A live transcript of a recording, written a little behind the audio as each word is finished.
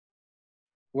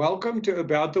Welcome to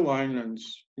About the Winelands.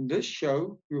 In this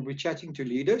show, we'll be chatting to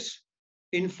leaders,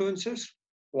 influencers,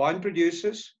 wine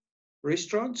producers,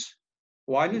 restaurants,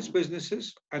 wineries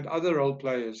businesses, and other role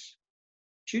players.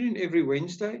 Tune in every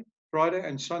Wednesday, Friday,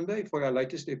 and Sunday for our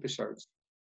latest episodes.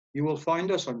 You will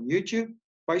find us on YouTube,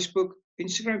 Facebook,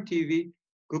 Instagram TV,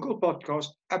 Google Podcast,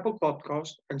 Apple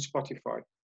Podcast, and Spotify.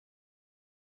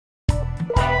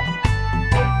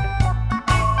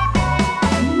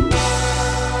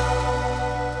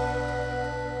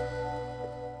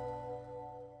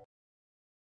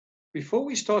 Before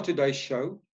we start today's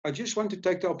show, I just want to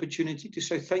take the opportunity to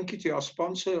say thank you to our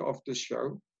sponsor of this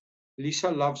show,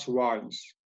 Lisa Loves Wines.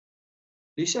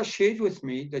 Lisa shared with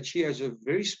me that she has a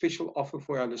very special offer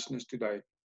for our listeners today.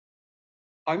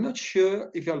 I'm not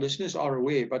sure if our listeners are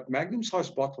aware, but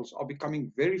magnum-sized bottles are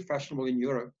becoming very fashionable in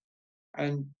Europe,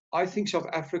 and I think South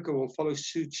Africa will follow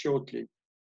suit shortly.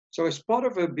 So as part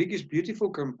of her Biggest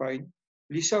Beautiful campaign,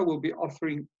 Lisa will be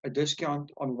offering a discount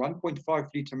on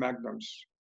 1.5-litre magnums.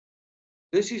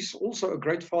 This is also a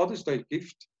great Father's Day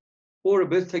gift or a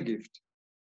birthday gift.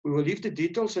 We will leave the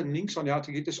details and links on how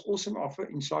to get this awesome offer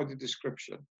inside the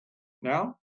description.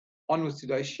 Now, on with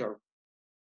today's show.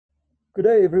 Good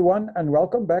day, everyone, and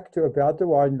welcome back to About the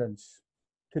Winelands.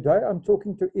 Today, I'm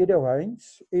talking to Edo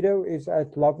Heyns. Edo is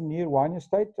at Laroche Wine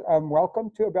Estate.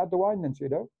 Welcome to About the Winelands,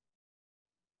 Edo.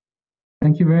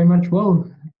 Thank you very much,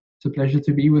 Will. It's a pleasure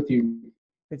to be with you.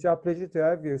 It's our pleasure to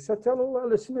have you. So tell all our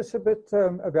listeners a bit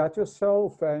about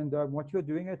yourself and what you're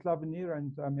doing at Laroche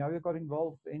and how you got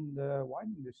involved in the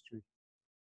wine industry.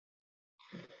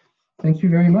 Thank you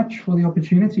very much for the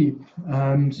opportunity.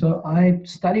 So I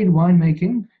studied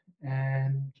winemaking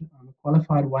and I'm a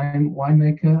qualified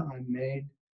winemaker. I made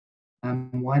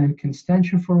wine in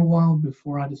Constantia for a while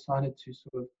before I decided to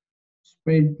sort of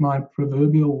spread my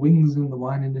proverbial wings in the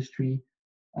wine industry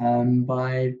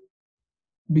by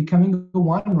becoming a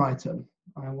wine writer.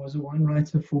 I was a wine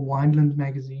writer for Wineland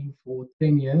magazine for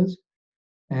 10 years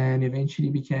and eventually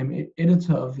became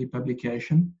editor of the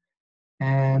publication.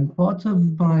 And part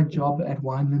of my job at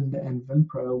Wineland and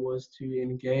Vinpro was to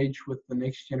engage with the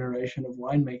next generation of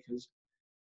winemakers.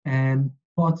 And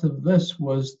part of this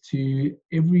was to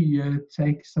every year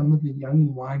take some of the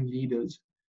young wine leaders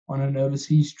on an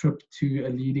overseas trip to a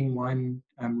leading wine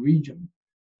region.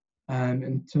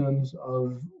 In terms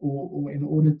of, or in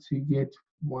order to get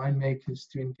winemakers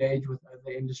to engage with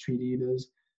other industry leaders,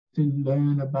 to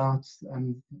learn about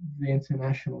the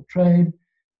international trade,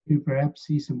 to perhaps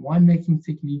see some winemaking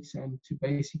techniques, and to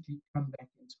basically come back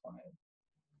inspired.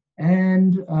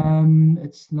 And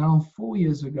it's now 4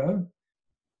 years ago,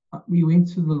 we went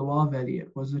to the Loire Valley.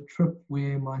 It was a trip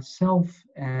where myself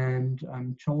and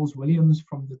Charles Williams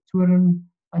from the Toren,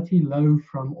 Ati Lowe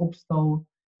from Opstal,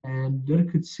 and Dirk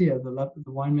Coetzee,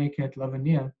 the winemaker at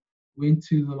Laroche, went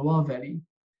to the Loire Valley.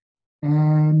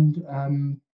 And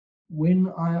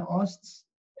when I asked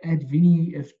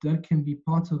Advini if Dirk can be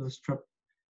part of this trip,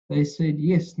 they said,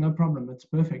 yes, no problem, it's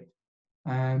perfect.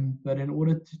 But in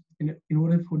order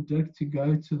for Dirk to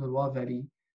go to the Loire Valley,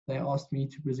 they asked me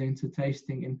to present a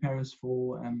tasting in Paris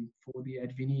for the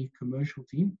Advini commercial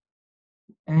team.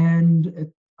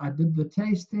 And I did the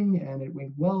tasting and it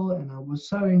went well, and I was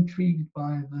so intrigued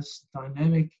by this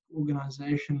dynamic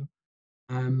organization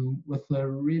with a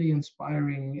really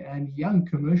inspiring and young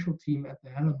commercial team at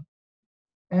the helm.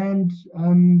 And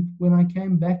when I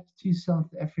came back to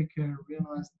South Africa, I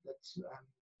realized that it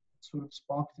sort of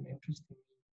sparked an interest in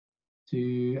me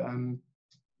to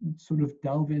sort of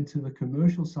delve into the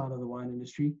commercial side of the wine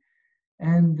industry.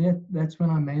 And that's when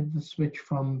I made the switch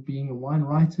from being a wine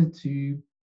writer to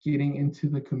getting into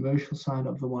the commercial side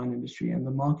of the wine industry and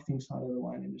the marketing side of the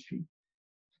wine industry.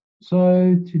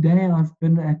 So today I've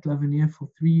been at Laroche for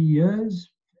 3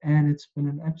 years, and it's been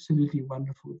an absolutely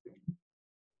wonderful journey.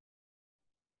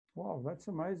 Wow, that's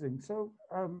amazing. So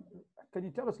can you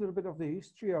tell us a little bit of the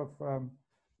history of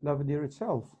Laroche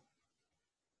itself?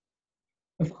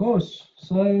 Of course.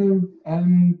 So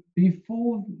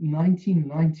before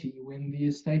 1990, when the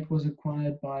estate was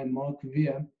acquired by Mark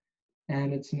Wiehe,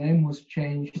 and its name was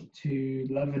changed to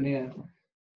Laroche.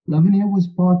 Laroche was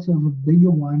part of a bigger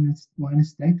wine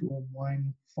estate or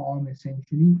wine farm,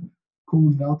 essentially,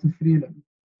 called Weltevreden.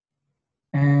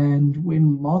 And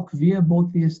when Mark Wiehe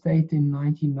bought the estate in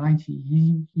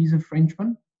 1990, he's a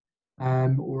Frenchman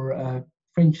or a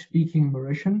French-speaking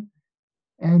Mauritian,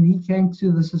 and he came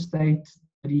to this estate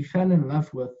that he fell in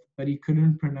love with, but he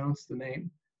couldn't pronounce the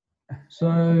name.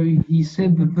 So he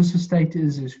said that this estate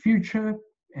is his future,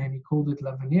 and he called it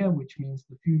Laroche, which means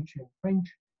the future in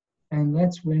French. And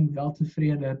that's when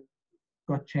Weltevreden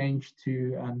got changed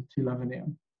to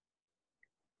Laroche.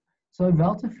 So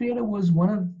Weltevrede was one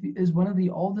of the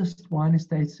oldest wine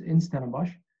estates in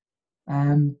Stellenbosch,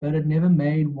 but it never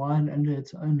made wine under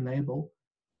its own label.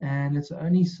 And it's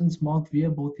only since Mark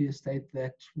Wiehe bought the estate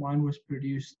that wine was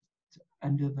produced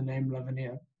under the name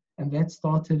Laroche. And that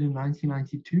started in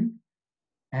 1992.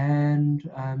 And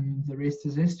the rest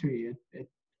is history. It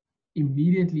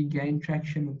immediately gained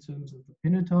traction in terms of the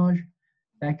Pinotage.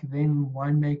 Back then,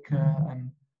 winemaker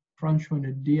Francois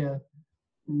Naude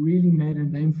really made a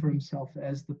name for himself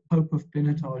as the Pope of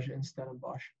Pinotage in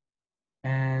Stellenbosch.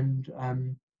 And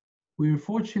we're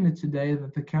fortunate today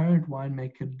that the current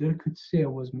winemaker, Dirk Coetzee,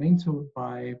 was mentored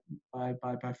by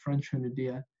Francois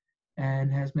Naude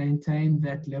and has maintained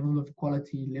that level of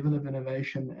quality, level of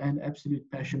innovation, and absolute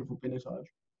passion for Pinotage.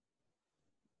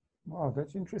 Wow,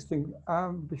 that's interesting.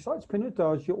 Besides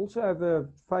Pinotage, you also have a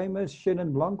famous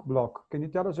Chenin Blanc block. Can you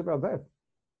tell us about that?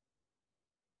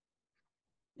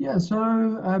 Yeah, so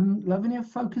Laroche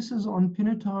focuses on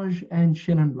Pinotage and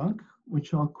Chenin Blanc,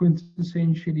 which are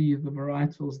quintessentially the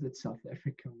varietals that South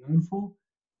Africa are known for.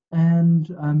 And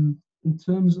in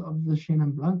terms of the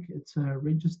Chenin Blanc, it's a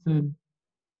registered,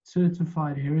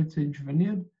 certified heritage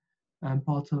vineyard,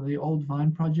 part of the Old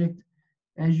Vine Project.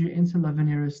 As you enter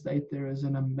Laroche Estate, there is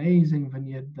an amazing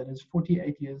vineyard that is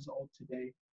 48 years old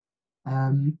today.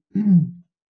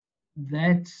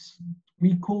 That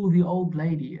we call the Old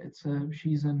Lady.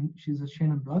 She's a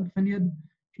Chenin Blanc vineyard.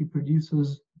 She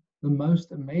produces the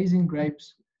most amazing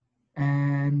grapes,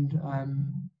 and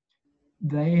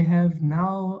they have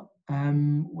now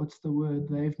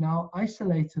they've now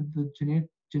isolated the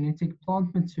genetic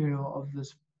plant material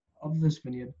of this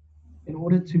vineyard in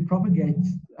order to propagate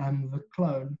the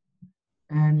clone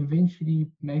and eventually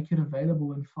make it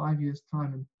available in 5 years'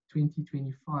 time in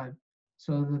 2025,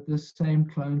 so that this same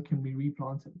clone can be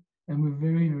replanted. And we're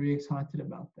very, very excited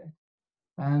about that.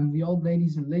 The Old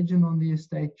Lady's a legend on the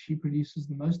estate. She produces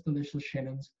the most delicious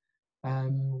Chenins.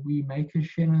 We make a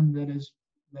Chenin that is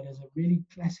a really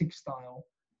classic style.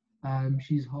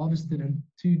 She's harvested in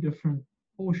 2 different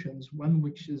portions, one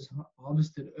which is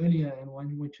harvested earlier and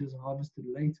one which is harvested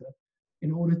later,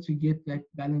 in order to get that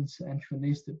balance and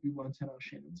finesse that we want in our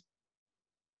Chenins.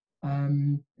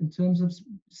 In terms of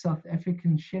South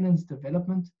African Chenin's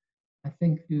development, I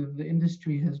think the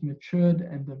industry has matured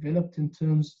and developed in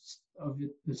terms of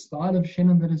the style of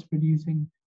Chenin that it's producing.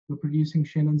 We're producing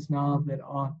Chenins now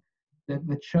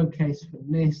that showcase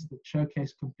finesse, that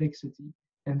showcase complexity,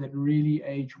 and that really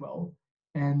age well.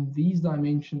 And these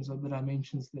dimensions are the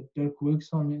dimensions that Dirk works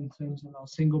on in terms of our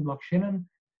single block Chenin,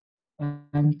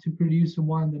 to produce a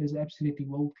wine that is absolutely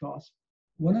world class.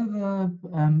 One of the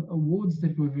awards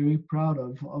that we're very proud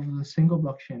of the single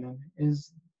block Chenin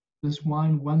is this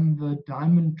wine won the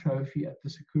Diamond Trophy at the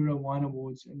Sakura Wine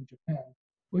Awards in Japan,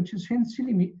 which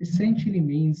essentially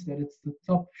means that it's the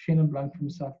top Chenin Blanc from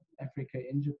South Africa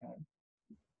in Japan.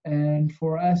 And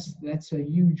for us, that's a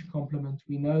huge compliment.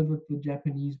 We know that the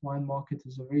Japanese wine market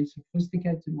is a very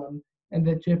sophisticated one, and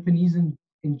that Japanese in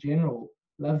general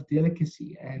love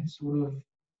delicacy and sort of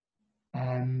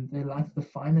they like the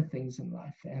finer things in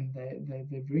life, and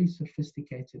they're very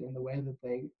sophisticated in the way that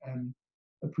they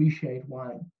appreciate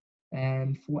wine.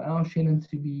 And for our Chenin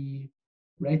to be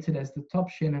rated as the top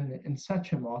Chenin in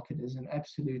such a market is an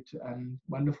absolute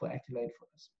wonderful accolade for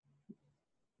us.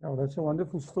 Oh, that's a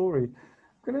wonderful story.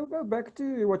 Can I go back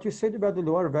to what you said about the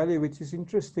Loire Valley, which is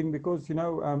interesting because, you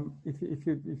know,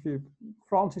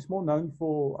 France is more known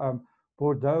for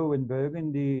Bordeaux and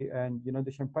Burgundy and, you know,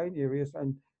 the Champagne areas,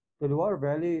 and the Loire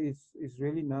Valley is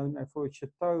really known for its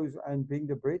chateaus and being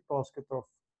the breadbasket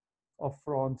of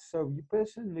France. So you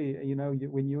personally, you know,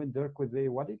 when you and Dirk were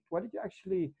there, what did you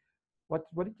actually, what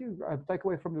did you take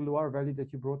away from the Loire Valley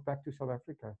that you brought back to South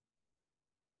Africa?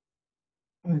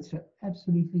 Oh, it's an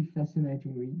absolutely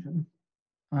fascinating region.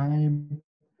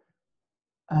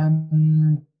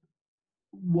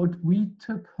 What we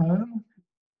took home,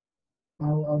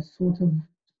 I'll sort of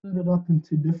split it up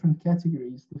into different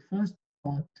categories. The first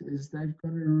part is they've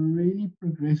got a really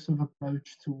progressive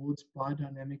approach towards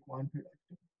biodynamic wine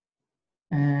production.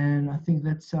 And I think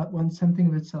that's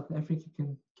something that South Africa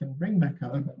can bring back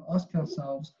home and ask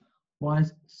ourselves why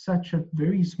such a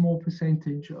very small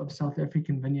percentage of South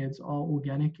African vineyards are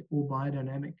organic or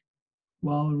biodynamic,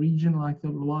 while a region like the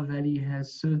Loire Valley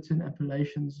has certain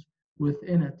appellations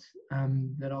within it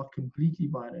that are completely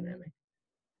biodynamic.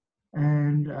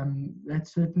 And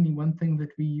that's certainly one thing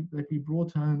that we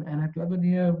brought home. And at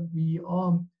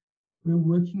Laroche, we're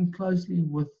working closely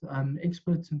with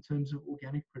experts in terms of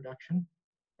organic production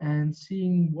and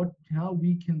seeing how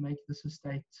we can make this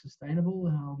estate sustainable,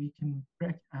 how we can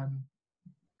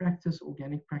practice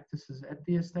organic practices at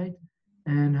the estate,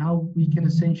 and how we can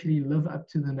essentially live up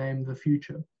to the name the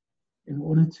future in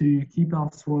order to keep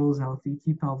our soils healthy,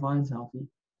 keep our vines healthy,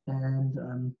 and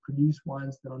produce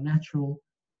wines that are natural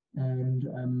and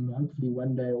hopefully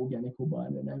one day organic or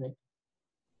biodynamic.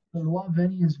 The Loire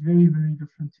Valley is very, very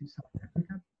different to South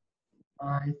Africa.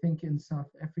 I think in South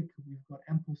Africa we've got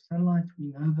ample sunlight. We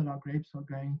know that our grapes are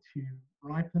going to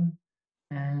ripen,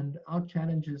 and our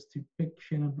challenge is to pick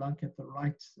Chenin Blanc at the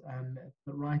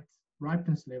right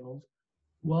ripeness levels.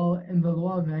 Well, in the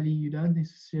Loire Valley, you don't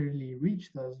necessarily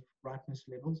reach those ripeness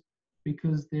levels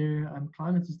because their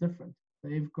climate is different.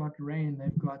 They've got rain,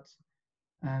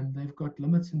 they've got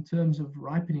limits in terms of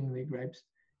ripening their grapes,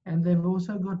 and they've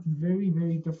also got very,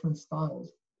 very different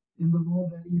styles. In the Loire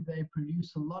Valley, they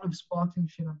produce a lot of sparkling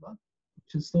Chenin Blanc,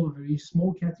 which is still a very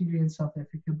small category in South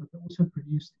Africa, but they also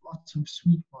produce lots of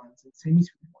sweet wines and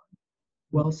semi-sweet wines,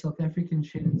 while South African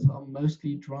Chenins are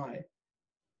mostly dry.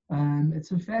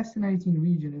 It's a fascinating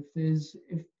region.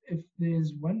 If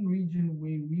there's one region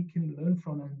where we can learn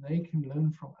from and they can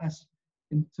learn from us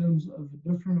in terms of a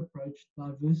different approach,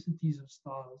 diversities of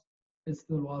styles, it's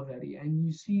the Loire Valley. And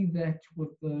you see that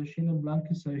with the Chenin Blanc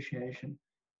Association,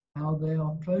 how they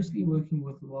are closely working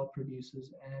with Loire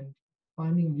producers and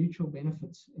finding mutual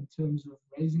benefits in terms of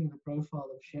raising the profile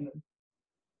of Chenin.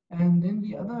 And then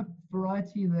the other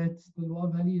variety that the Loire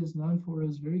Valley is known for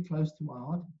is very close to my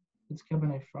heart. It's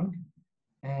Cabernet Franc,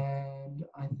 and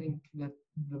I think that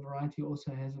the variety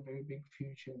also has a very big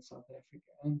future in South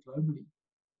Africa and globally.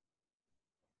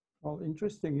 Well,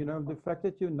 interesting. You know, the fact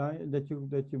that you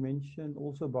mentioned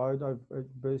also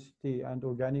biodiversity and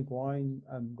organic wine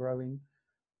growing.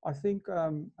 I think,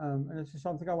 and this is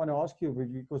something I want to ask you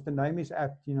because the name is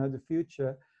apt. You know, the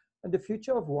future, and the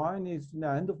future of wine is in the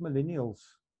hand of millennials,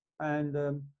 and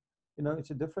you know, it's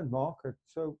a different market.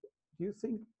 So, do you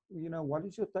think? You know, what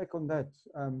is your take on that?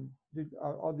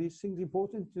 Are these things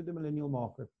important to the millennial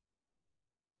market?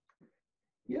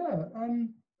 Yeah,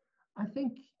 I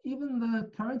think even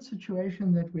the current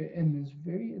situation that we're in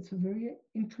it's a very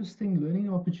interesting learning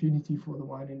opportunity for the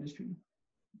wine industry.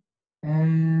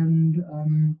 And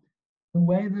the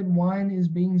way that wine is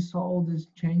being sold is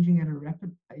changing at a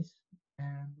rapid pace,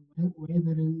 and the way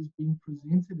that it is being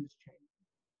presented is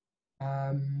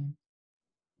changing.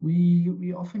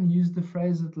 We often use the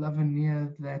phrase at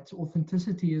Laroche that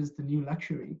authenticity is the new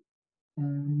luxury.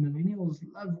 And millennials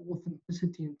love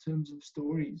authenticity in terms of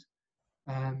stories.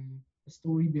 A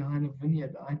story behind a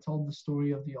vineyard. I told the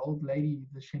story of the old lady,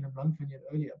 the Chenin Blanc vineyard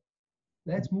earlier.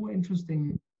 That's more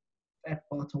interesting, that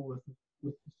bottle with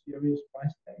the serious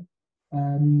price tag.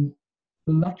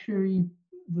 The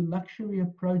luxury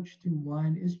approach to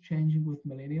wine is changing with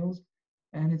millennials,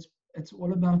 and it's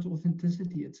all about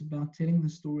authenticity. It's about telling the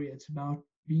story. It's about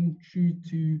being true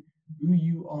to who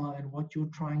you are and what you're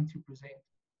trying to present.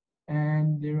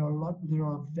 And there are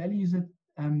values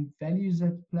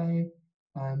at play,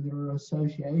 and there are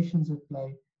associations at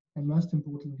play, and most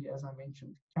importantly, as I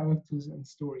mentioned, characters and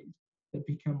stories that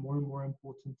become more and more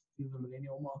important to the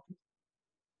millennial market.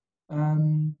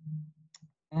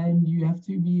 And you have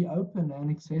to be open and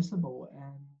accessible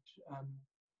and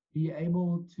be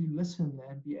able to listen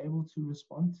and be able to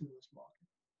respond to this market,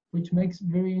 which makes it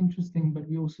very interesting, but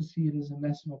we also see it as a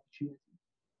massive opportunity.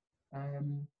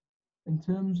 In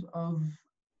terms of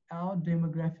our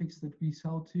demographics that we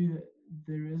sell to,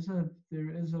 there is a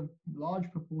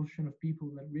large proportion of people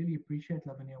that really appreciate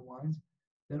Laroche wines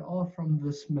that are from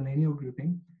this millennial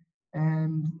grouping,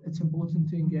 and it's important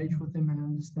to engage with them and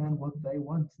understand what they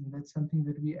want, and that's something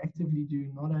that we actively do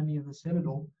not only in the cellar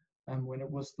when it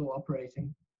was still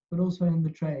operating, but also in the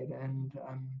trade and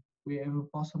wherever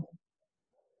possible.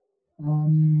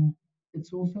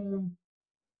 It's also,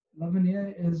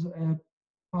 Laroche is a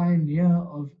pioneer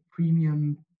of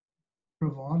premium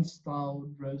Provence-style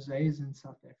rosés in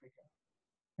South Africa.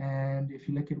 And if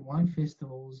you look at wine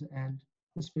festivals, and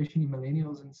especially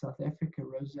millennials in South Africa,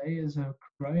 rosé is a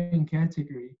growing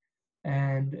category.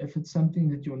 And if it's something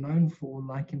that you're known for,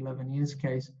 like in Laroche's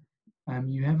case,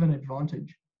 you have an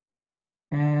advantage.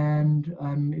 And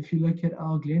if you look at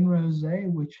our Glen Rosé,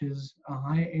 which is a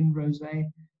high-end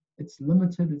rosé, it's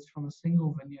limited, it's from a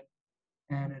single vineyard,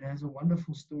 and it has a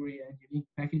wonderful story and unique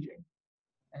packaging.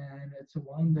 And it's a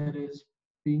wine that is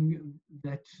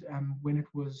when it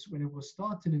was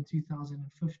started in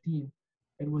 2015,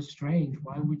 it was strange.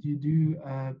 Why would you do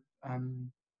a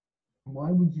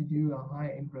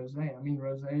high-end rosé? I mean,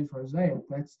 rosé is rosé. At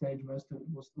that stage, most of it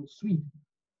was still sweet.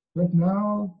 But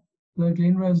now the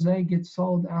Glen Rosé gets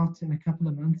sold out in a couple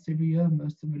of months every year.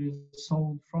 Most of it is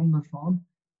sold from the farm,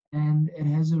 and it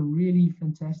has a really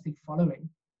fantastic following.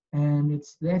 And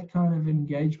it's that kind of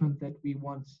engagement that we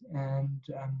want. And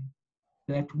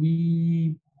that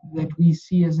we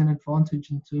see as an advantage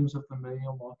in terms of the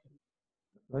millennial market.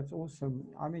 That's awesome.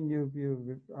 I mean,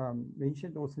 you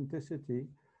mentioned authenticity,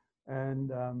 and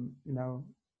you know,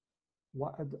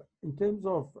 what in terms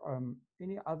of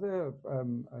any other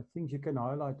things you can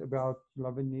highlight about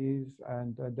Lavanese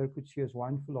and Dirk Coetzee's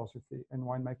wine philosophy and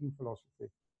winemaking philosophy?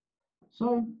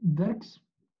 So Dirk's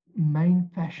main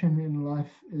passion in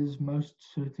life is most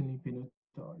certainly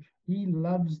Pinotage. He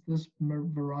loves this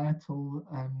varietal,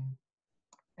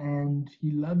 and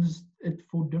he loves it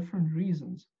for different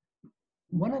reasons.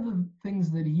 One of the things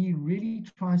that he really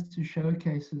tries to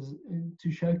showcase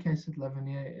at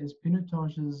Lavanier is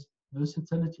Pinotage's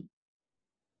versatility.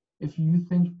 If you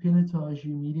think Pinotage,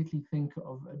 you immediately think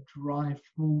of a dry,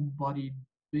 full-bodied,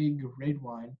 big red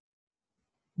wine.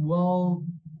 Well,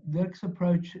 Dirk's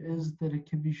approach is that it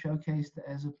can be showcased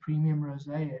as a premium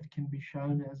rosé. It can be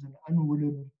shown as an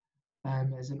unwooded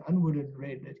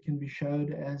red. It can be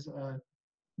showed as a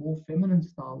more feminine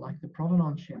style like the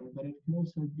Provenance Chenin, but it can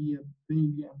also be a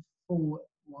big and full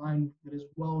wine that is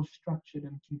well structured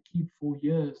and can keep for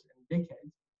years and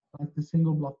decades, like the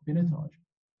single block Pinotage.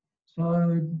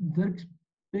 So Dirk's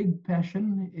big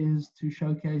passion is to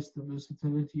showcase the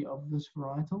versatility of this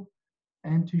varietal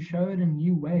and to show it in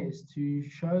new ways, to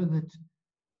show that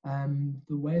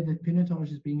the way that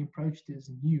Pinotage is being approached is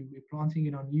new. We're planting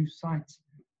it on new sites.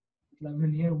 At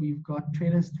Lavanier, we've got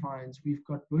trellised vines, we've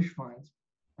got bush vines,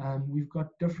 we've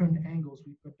got different angles,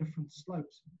 we've got different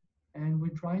slopes, and we're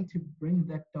trying to bring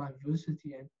that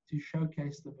diversity and to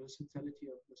showcase the versatility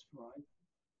of this variety.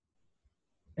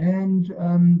 And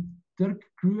Dirk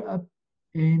grew up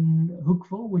in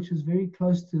Hoekville, which is very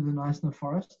close to the Knysna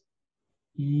Forest.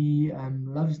 He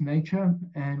loves nature,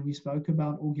 and we spoke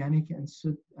about organic and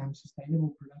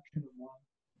sustainable production of wine.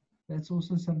 That's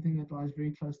also something that lies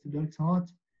very close to Dirk's heart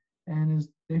and is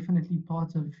definitely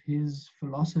part of his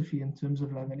philosophy in terms of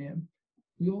Lavanier.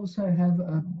 We also have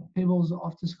a Pebbles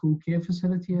after-school care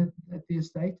facility at the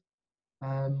estate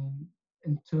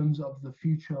in terms of the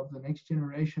future of the next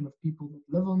generation of people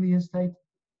that live on the estate,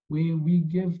 where we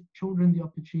give children the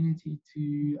opportunity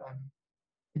to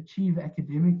achieve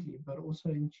academically, but also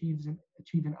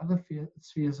achieve in other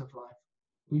spheres of life.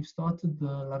 We've started the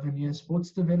Lavanier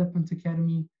Sports Development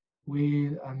Academy,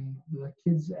 where the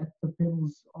kids at the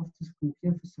Pebbles After School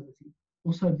Care Facility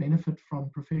also benefit from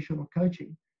professional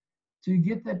coaching to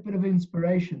get that bit of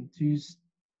inspiration,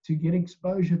 to get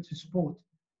exposure to sport,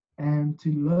 and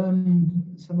to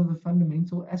learn some of the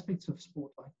fundamental aspects of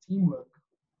sport, like teamwork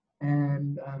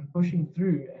and pushing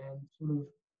through and sort of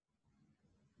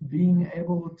being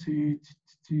able to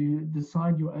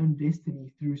decide your own destiny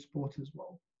through sport as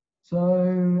well.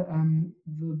 So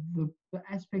the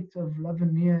aspect of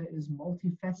Lavanier is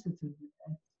multifaceted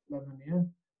at Lavanier.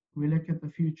 We look at the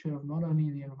future of not only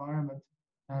the environment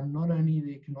and not only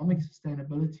the economic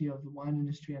sustainability of the wine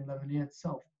industry and Lavanier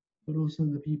itself, but also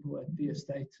the people at the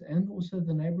estate and also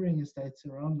the neighboring estates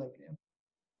around Lavanier.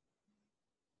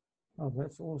 Oh,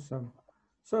 that's awesome.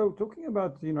 So talking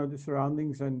about, you know, the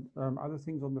surroundings and other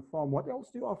things on the farm, what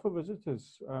else do you offer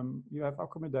visitors? You have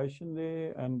accommodation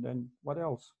there, and what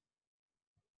else?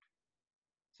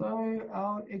 So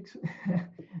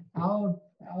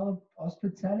our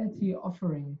hospitality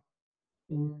offering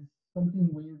is something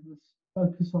where this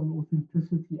focus on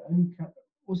authenticity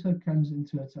also comes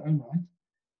into its own right.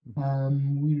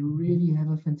 We really have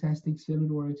a fantastic cellar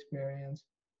door experience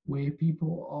where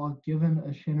people are given a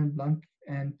Chenin Blanc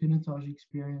and Pinotage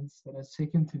experience that is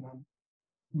second to none.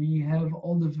 We have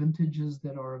all the vintages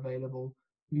that are available.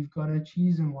 We've got a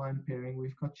cheese and wine pairing.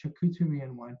 We've got charcuterie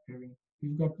and wine pairing.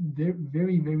 We've got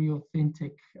very, very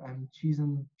authentic cheese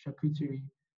and charcuterie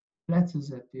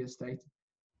platters at the estate.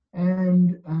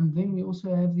 And then we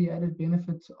also have the added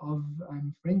benefits of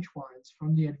French wines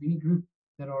from the Advini group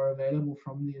that are available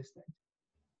from the estate.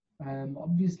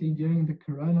 Obviously, during the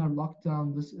Corona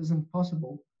lockdown, this isn't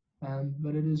possible,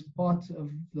 but it is part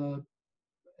of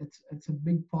it's a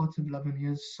big part of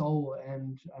Lavanier's soul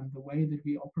and the way that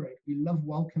we operate. We love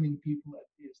welcoming people at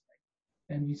the estate,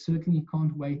 and we certainly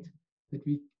can't wait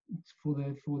for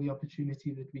the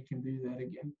opportunity that we can do that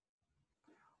again.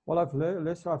 Well, I've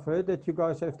heard that you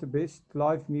guys have the best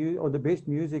live music or the best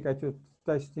music at your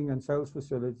tasting and sales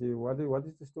facility. What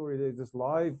is the story there? Is this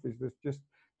live? Is this just, do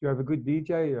you have a good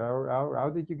DJ? How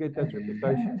did you get that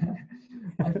reputation?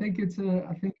 I think it's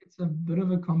a bit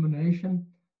of a combination.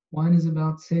 One is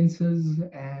about senses,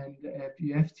 and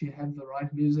you have to have the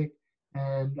right music.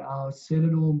 And our cellar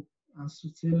door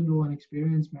and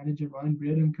experience manager Ryan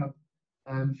Breedenkamp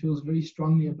feels very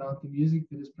strongly about the music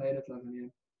that is played at Lavanier.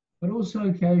 But also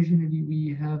occasionally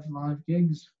we have live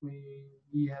gigs where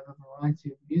we have a variety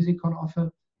of music on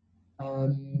offer.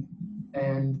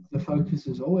 And the focus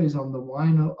is always on the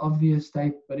wine of the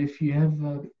estate. But if you have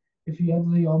the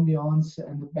ambiance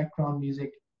and the background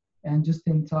music and just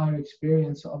the entire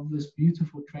experience of this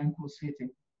beautiful tranquil setting,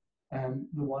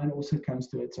 the wine also comes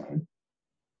to its own.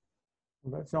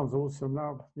 Well, that sounds awesome.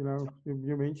 Now, you know,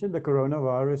 you mentioned the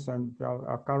coronavirus and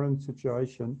our current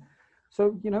situation.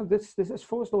 So, you know, this has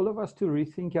forced all of us to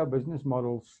rethink our business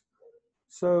models.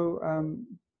 So,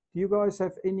 do you guys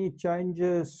have any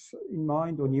changes in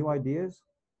mind or new ideas?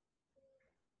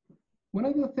 One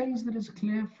of the things that is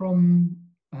clear from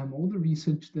all the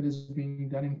research that is being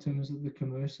done in terms of the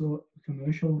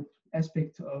commercial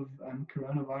aspect of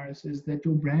coronavirus is that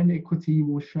your brand equity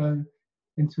will show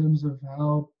in terms of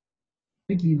how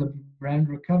quickly the brand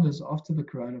recovers after the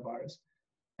coronavirus.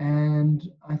 And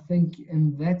I think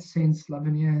in that sense,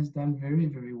 Lavinier has done very,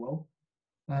 very well.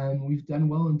 We've done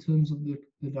well in terms of the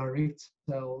direct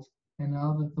sales, and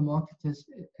now that the market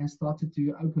has started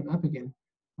to open up again,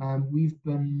 we've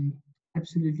been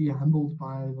absolutely humbled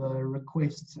by the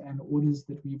requests and orders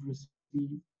that we've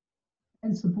received,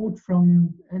 and support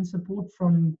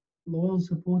from loyal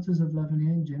supporters of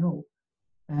Lavinier in general,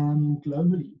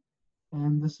 globally.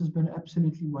 And this has been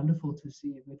absolutely wonderful to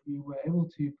see that we were able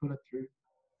to pull it through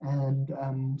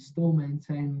and still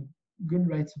maintain good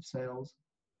rates of sales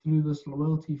through this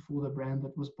loyalty for the brand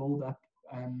that was built up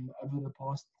over the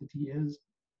past 30 years.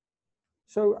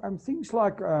 So things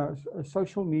like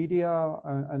social media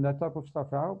and that type of stuff,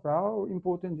 how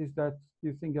important is that,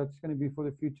 you think that's going to be for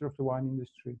the future of the wine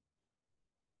industry?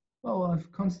 Well,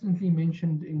 I've constantly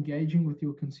mentioned engaging with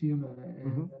your consumer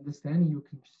and understanding your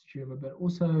consumer, but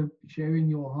also sharing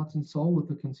your heart and soul with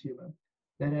the consumer.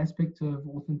 That aspect of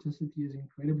authenticity is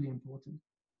incredibly important.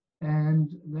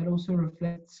 And that also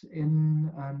reflects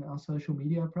in our social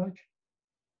media approach.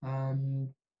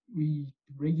 We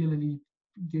regularly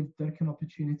give Dirk an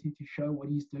opportunity to show what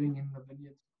he's doing in the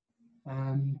vineyards.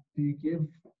 To give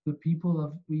the people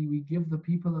of we give the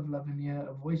people of Lavinier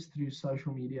a voice through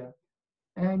social media,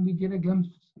 and we get a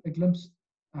glimpse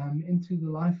into the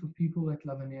life of people at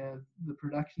Lavinier, the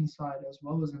production side as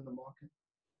well as in the market,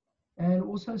 and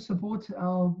also support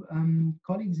our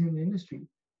colleagues in the industry.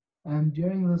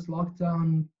 During this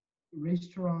lockdown,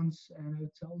 restaurants and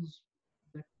hotels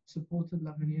that supported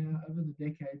Lavinier over the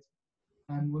decades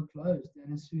were closed.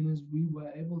 And as soon as we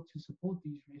were able to support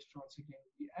these restaurants again,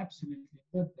 we absolutely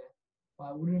did that by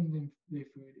ordering them their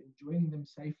food, enjoying them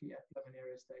safely at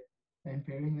Lavinier Estate, and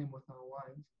pairing them with our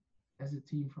wines as a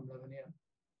team from Lavinier.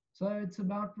 So it's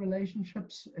about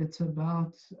relationships, it's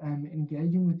about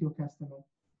engaging with your customer,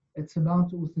 it's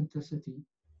about authenticity,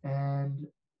 and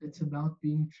it's about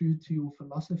being true to your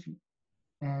philosophy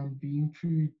and being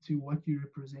true to what you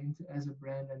represent as a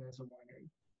brand and as a winery.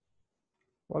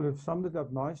 Well, you've summed it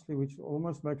up nicely, which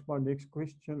almost makes my next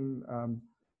question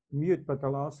mute, but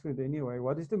I'll ask it anyway.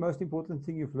 What is the most important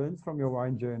thing you've learned from your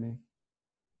wine journey?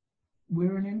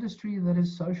 We're an industry that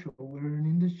is social. We're an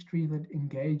industry that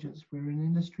engages. We're an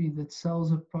industry that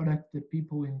sells a product that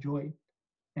people enjoy.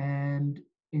 And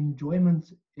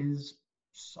enjoyment is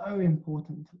so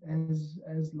important.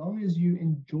 As long as you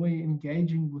enjoy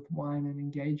engaging with wine and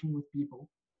engaging with people,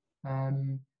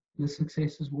 the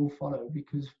successes will follow,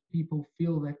 because people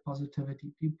feel that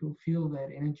positivity, people feel that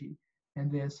energy,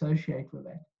 and they associate with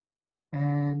that.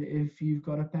 And if you've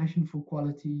got a passion for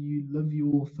quality, you live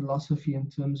your philosophy in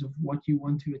terms of what you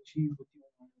want to achieve with your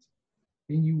wines,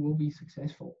 then you will be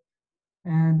successful.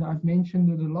 And I've mentioned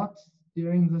it a lot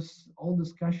during this whole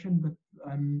discussion, but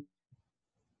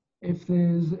if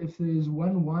there's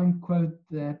one wine quote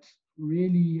that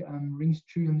really rings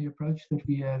true in the approach that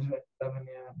we have at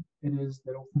Lavinier, it is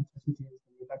that authenticity is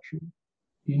the new luxury.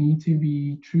 You need to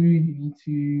be true.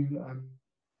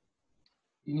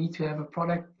 You need to have a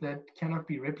product that cannot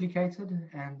be replicated,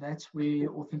 and that's where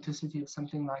authenticity of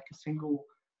something like a single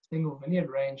vineyard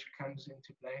range comes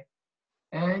into play.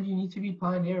 And you need to be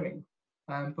pioneering,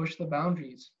 push the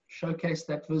boundaries, showcase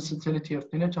that versatility of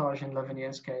Pinotage in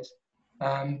Lavinier's case.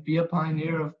 Be a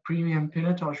pioneer of premium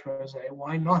Pinotage rosé.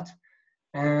 Why not?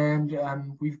 And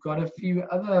we've got a few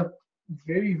other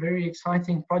very, very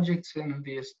exciting projects in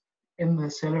the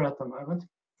cellar at the moment.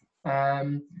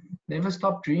 Never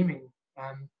stop dreaming.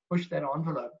 Push that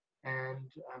envelope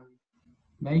and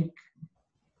make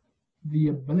the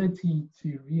ability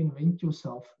to reinvent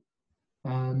yourself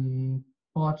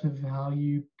part of how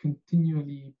you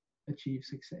continually achieve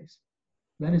success.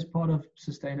 That is part of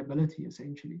sustainability,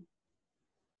 essentially.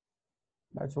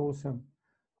 That's awesome.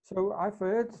 So I've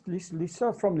heard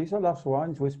Lisa from Lisa Loves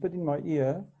Wines whispered in my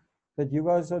ear that you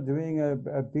guys are doing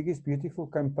a Biggest Beautiful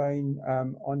campaign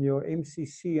on your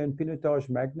MCC and Pinotage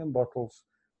Magnum bottles.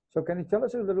 So can you tell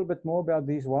us a little bit more about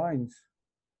these wines?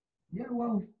 Yeah,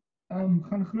 well,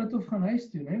 gaan groot of gaan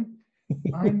huis toe, né?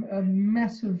 I'm a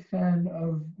massive fan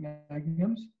of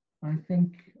magnums. I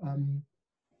think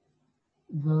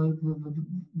the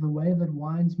way that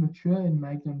wines mature in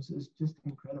magnums is just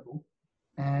incredible,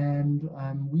 and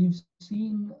we've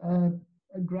seen a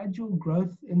gradual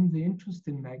growth in the interest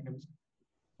in magnums,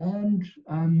 and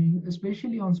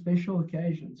especially on special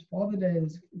occasions.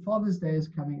 Father's Day is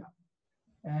coming up,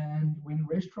 and when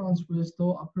restaurants were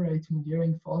still operating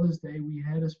during Father's Day, we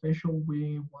had a special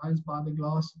where wines by the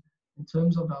glass, in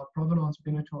terms of our provenance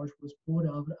Pinotage, was poured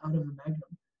out of the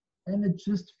magnum. And it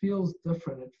just feels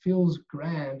different. It feels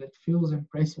grand. It feels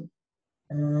impressive.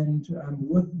 And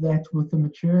with the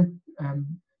mature,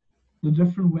 the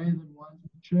different way that wines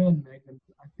mature in magnums,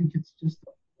 I think it's just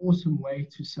an awesome way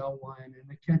to sell wine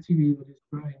in a category that is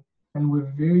growing. And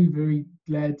we're very, very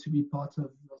glad to be part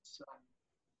of this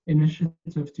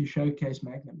initiative to showcase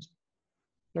magnums.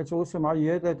 That's awesome. I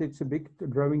hear that it's a big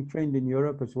growing trend in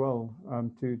Europe as well,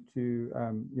 to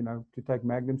take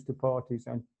magnums to parties,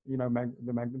 and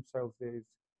the magnum sales there is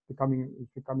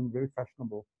becoming very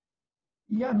fashionable.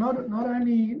 Yeah, not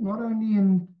only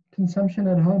in consumption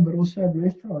at home, but also at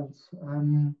restaurants.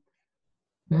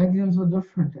 Magnums are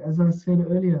different. As I said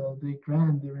earlier, they're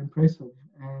grand, they're impressive,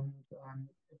 and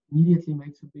it immediately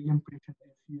makes a big impression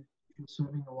if you're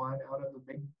serving a wine out of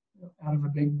a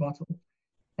big bottle.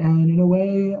 And in a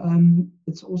way,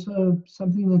 it's also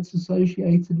something that's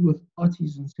associated with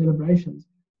parties and celebrations.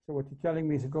 So what you're telling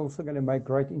me is it's also going to make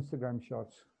great Instagram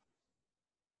shots.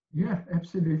 Yeah,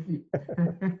 absolutely.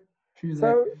 True.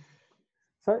 So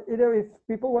if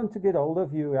people want to get hold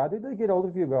of you, how do they get hold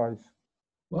of you guys?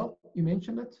 Well, you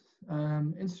mentioned it.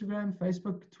 Instagram,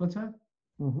 Facebook, Twitter.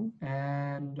 Mm-hmm.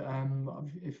 And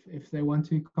if they want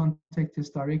to contact us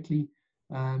directly,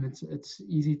 it's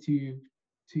easy to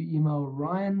email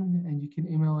Ryan, and you can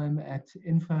email him at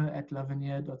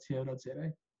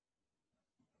info@lavinia.co.za.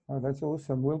 Oh, that's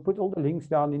awesome. We'll put all the links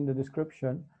down in the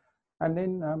description, and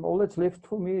then all that's left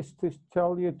for me is to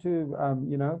tell you to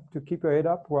to keep your head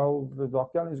up while the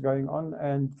lockdown is going on.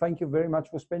 And thank you very much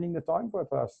for spending the time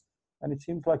with us. And it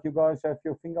seems like you guys have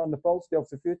your finger on the pulse of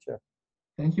the future.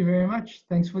 Thank you very much.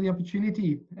 Thanks for the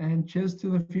opportunity, and cheers to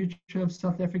the future of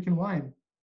South African wine.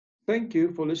 Thank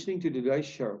you for listening to today's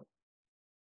show.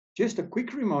 Just a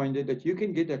quick reminder that you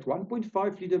can get that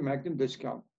 1.5 liter Magnum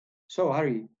discount. So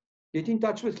hurry, get in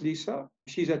touch with Lisa.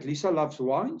 She's at Lisa Loves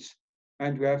Wines,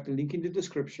 and we have the link in the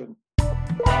description.